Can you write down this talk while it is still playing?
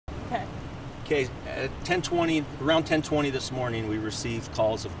Okay, at 10:20, around 10:20 this morning, we received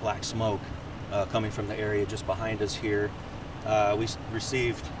calls of black smoke coming from the area just behind us here. We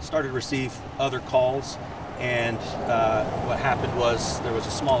started to receive other calls, and what happened was there was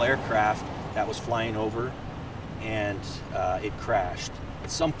a small aircraft that was flying over, and it crashed.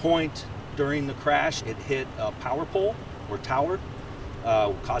 At some point during the crash, it hit a power pole or tower,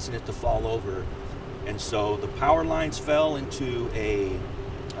 causing it to fall over. And so the power lines fell into a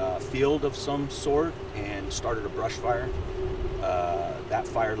field of some sort and started a brush fire. That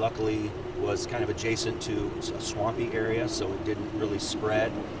fire luckily was kind of adjacent to a swampy area, so it didn't really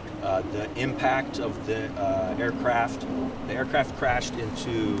spread. The impact of the aircraft crashed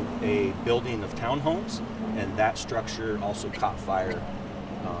into a building of townhomes, and that structure also caught fire.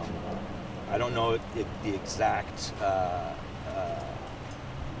 I don't know the exact,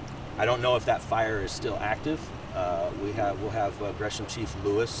 I don't know if that fire is still active. We'll have Gresham Chief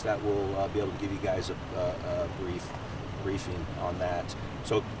Lewis that will be able to give you guys a briefing on that.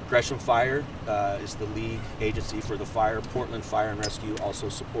 So Gresham Fire is the lead agency for the fire. Portland Fire and Rescue also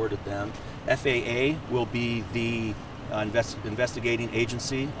supported them. FAA will be the investigating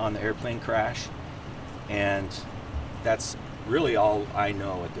agency on the airplane crash, and that's really all I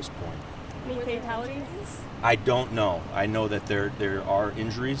know at this point. Any fatalities? I don't know. I know that there are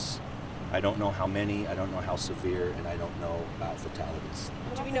injuries. I don't know how many, I don't know how severe, and I don't know about fatalities.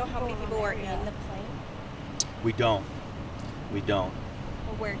 Do we know how many people were in the plane? We don't.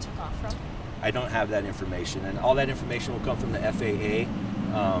 Or where it took off from? I don't have that information, and all that information will come from the FAA.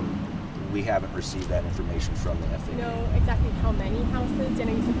 We haven't received that information from the FAA. Do you know exactly how many houses? I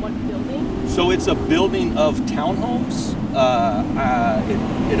know you said one building. So it's a building of townhomes.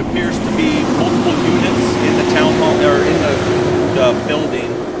 It appears to be multiple units in the townhome, or in the building,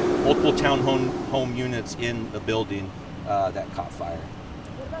 multiple townhome units in the building that caught fire.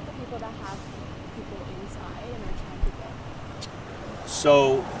 What about the people that have people inside and are trying to go?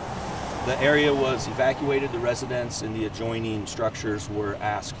 So the area was evacuated. The residents in the adjoining structures were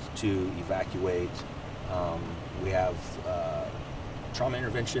asked to evacuate. We have trauma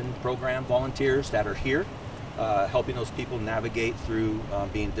intervention program volunteers that are here helping those people navigate through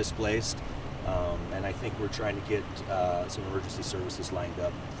being displaced. And I think we're trying to get some emergency services lined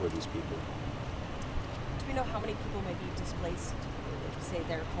up for these people. Do we know how many people may be displaced? Say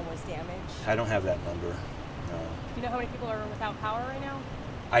their home was damaged? I don't have that number. No. Do you know how many people are without power right now?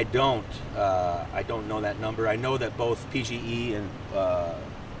 I don't. I don't know that number. I know that both PGE and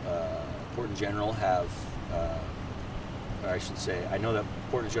Portland General have, or I should say, I know that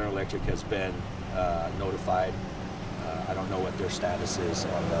Portland General Electric has been notified. I don't know what their status is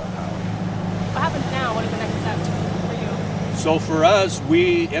on the power. What happens now? What are the next steps for you? So for us,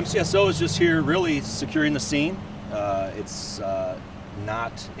 MCSO is just here really securing the scene. It's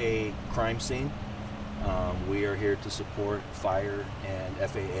not a crime scene. We are here to support fire and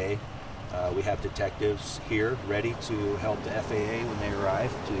FAA. We have detectives here ready to help the FAA when they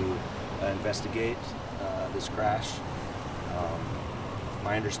arrive to investigate this crash.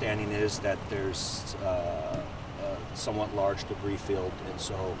 My understanding is that there's a somewhat large debris field, and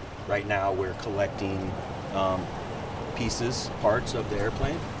so right now we're collecting parts of the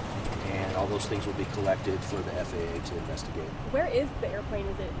airplane, and all those things will be collected for the FAA to investigate. Where is the airplane?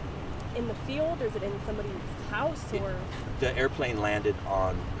 Is it in the field, or is it in somebody's house, or? The airplane landed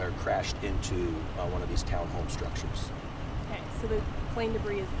on, or crashed into one of these townhome structures. Okay, so the plane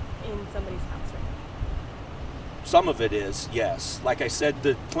debris is in somebody's house right now? Some of it is, yes. Like I said,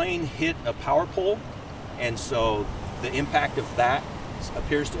 the plane hit a power pole, and so the impact of that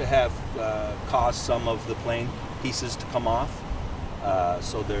appears to have caused some of the plane pieces to come off.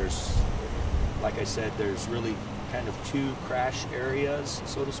 So there's, like I said, there's really kind of two crash areas,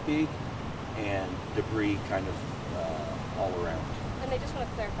 so to speak, and debris kind of all around. And I just want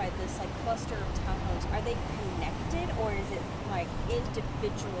to clarify this, like cluster of townhomes, are they connected, or is it like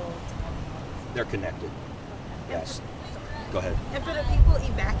individual townhomes? They're connected. Okay. Yes. Go ahead. And for the people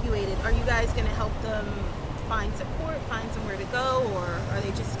evacuated, are you guys going to help them find support, find somewhere to go, or are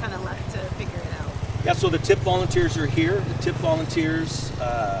they just kind of left to figure it out? Yeah, so the TIP volunteers are here. The TIP volunteers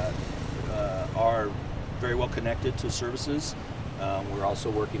are very well connected to services. We're also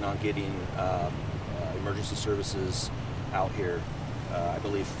working on getting emergency services out here, I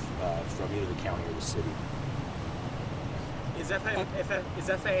believe, from either the county or the city. Is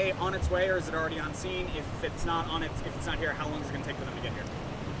FAA on its way, or is it already on scene? If it's not here, how long is it going to take for them to get here?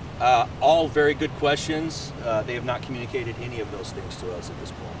 All very good questions. They have not communicated any of those things to us at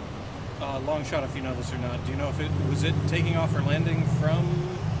this point. Long shot, if you know this or not. Do you know if it was taking off or landing from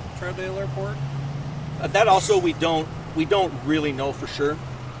Troutdale Airport? That also we don't really know for sure.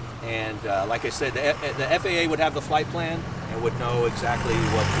 And like I said, the FAA would have the flight plan and would know exactly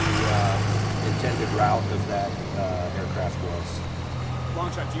what the intended route of that aircraft was.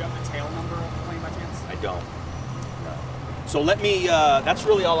 Long shot, do you have the tail number of the plane by chance? I don't. No. So let me, that's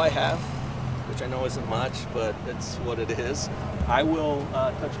really all I have, which I know isn't much, but it's what it is. I will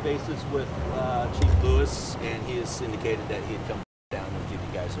touch bases with Chief Lewis, and he has indicated that he'd come down and give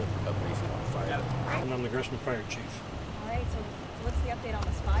you guys a briefing on the fire. And I'm the Gresham Fire Chief. All right, so what's the update on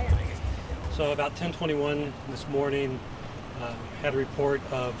this fire? So about 10:21 this morning, had a report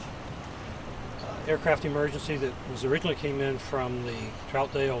of aircraft emergency that was originally came in from the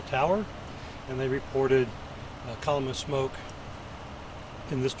Troutdale Tower, and they reported a column of smoke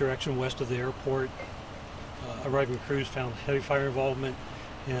in this direction west of the airport. Arriving crews found heavy fire involvement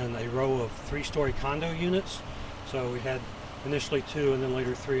in a row of 3-story condo units. So we had initially 2 and then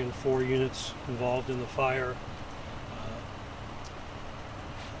later 3 and 4 units involved in the fire.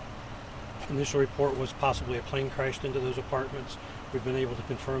 Initial report was possibly a plane crashed into those apartments. We've been able to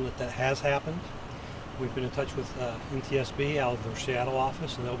confirm that that has happened. We've been in touch with NTSB out of their Seattle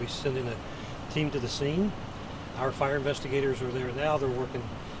office, and they'll be sending a team to the scene. Our fire investigators are there now. They're working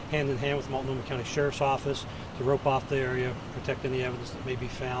hand in hand with the Multnomah County Sheriff's Office to rope off the area, protect any evidence that may be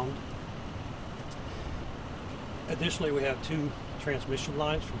found. Additionally, we have 2 transmission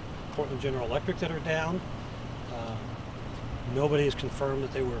lines from Portland General Electric that are down. Nobody has confirmed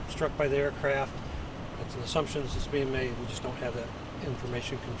that they were struck by the aircraft. That's an assumption that's being made. We just don't have that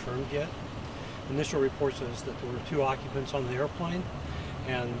information confirmed yet. Initial report says that there were 2 occupants on the airplane,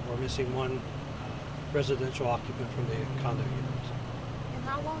 and we're missing 1 residential occupant from the condo unit. And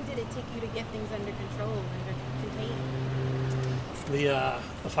how long did it take you to get things under control, under contained?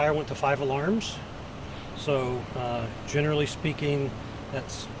 The fire went to 5 alarms. So generally speaking,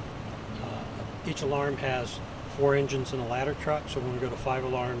 that's each alarm has 4 engines in a ladder truck. So when we go to 5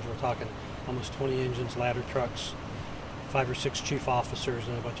 alarms, we're talking almost 20 engines, ladder trucks, 5 or 6 chief officers,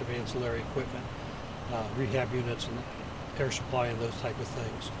 and a bunch of ancillary equipment, rehab units, and air supply, and those type of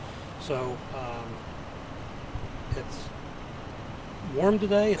things. So it's warm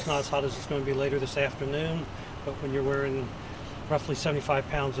today. It's not as hot as it's going to be later this afternoon, but when you're wearing roughly 75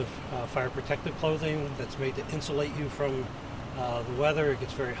 pounds of fire protective clothing that's made to insulate you from the weather, it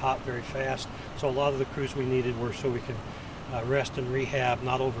gets very hot very fast. So a lot of the crews we needed were so we can rest and rehab,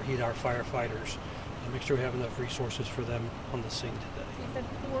 not overheat our firefighters, make sure we have enough resources for them on the scene today. You said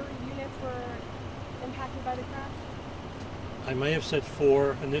 4 units were impacted by the crash? I may have said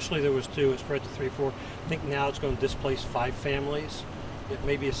 4. Initially there was 2. It spread to 3, 4. I think now it's going to displace 5 families. It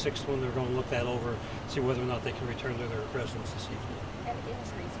may be a 6th one. They're going to look that over, see whether or not they can return to their residence this evening. And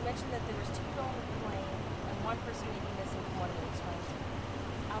injuries. You mentioned that there was 2 people on the plane and 1 person may be missing from one of those homes.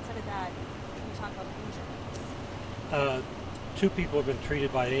 Outside of that, can you talk about injuries? 2 people have been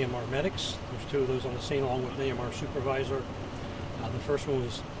treated by AMR medics. There's 2 of those on the scene along with an AMR supervisor. The first one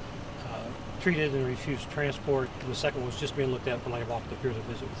was treated and refused transport. The second was just being looked at when I walked up here to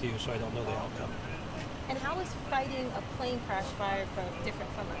visit with you, so I don't know the outcome. And how is fighting a plane crash fire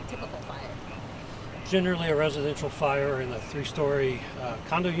different from a typical fire? Generally, a residential fire in a 3-story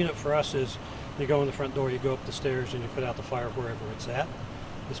condo unit for us is you go in the front door, you go up the stairs, and you put out the fire wherever it's at.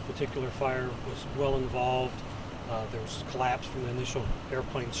 This particular fire was well involved. There was collapse from the initial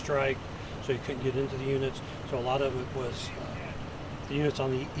airplane strike, so you couldn't get into the units. So a lot of it was the units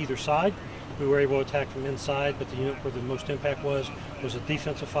on either side. We were able to attack from inside, but the unit where the most impact was a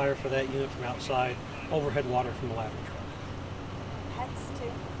defensive fire for that unit from outside, overhead water from the ladder truck. Pets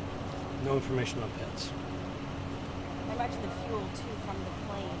too? No information on pets. I imagine the fuel too from the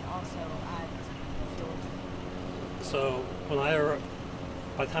plane also adds fuel. So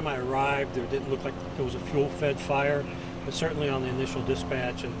by the time I arrived, there didn't look like it was a fuel-fed fire, but certainly on the initial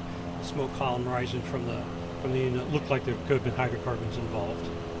dispatch and the smoke column rising from the unit looked like there could have been hydrocarbons involved.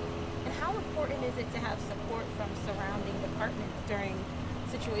 And how important is it to have support from surrounding departments during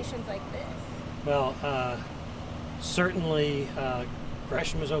situations like this? Well, certainly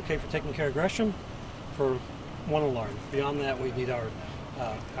Gresham is okay for taking care of Gresham for 1 alarm. Beyond that, we need our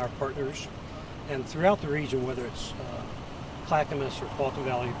partners. And throughout the region, whether it's Clackamas or Walton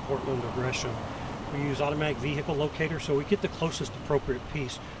Valley, Portland, or Gresham, we use automatic vehicle locator, so we get the closest appropriate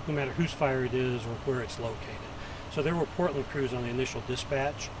piece, no matter whose fire it is or where it's located. So there were Portland crews on the initial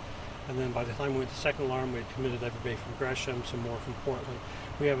dispatch, and then by the time we went to second alarm, we had committed everybody from Gresham, some more from Portland.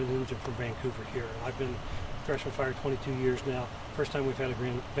 We have an engine from Vancouver here. I've been with Gresham Fire 22 years now. First time we've had a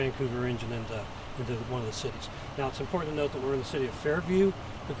Vancouver engine into one of the cities. Now it's important to note that we're in the city of Fairview.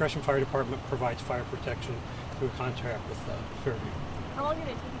 The Gresham Fire Department provides fire protection through a contract with Fairview. How long did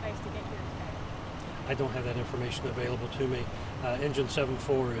it take you guys to get here today? I don't have that information available to me. Engine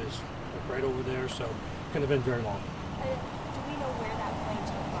 7-4 is right over there, so couldn't have been very long. Do we know where that plane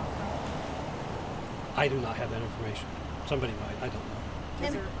took off from? I do not have that information. Somebody might. I don't know.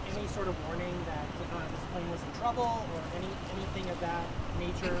 Is there any sort of warning that this plane was in trouble or anything of that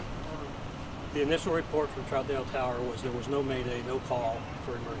nature? Or The initial report from Troutdale Tower was there was no mayday, no call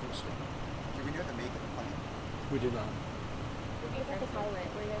for emergency. Do we know the make of the plane? We do not. What about the pilot?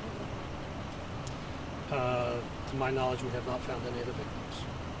 Were you able to find? To my knowledge, we have not found any of the victims.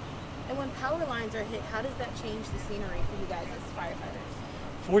 And when power lines are hit, how does that change the scenery for you guys as firefighters?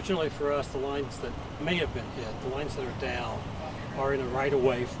 Fortunately for us, the lines that may have been hit, the lines that are down, are in a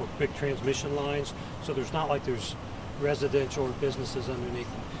right-of-way for big transmission lines, so there's not like there's residential or businesses underneath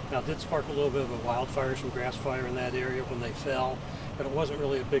them. Now, it did spark a little bit of a wildfire, some grass fire in that area when they fell, but it wasn't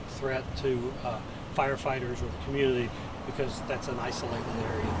really a big threat to firefighters or the community because that's an isolated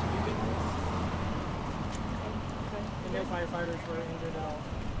area to begin with. and no firefighters were injured at all?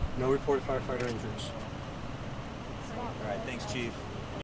 No reported firefighter injuries. All right, thanks, Chief.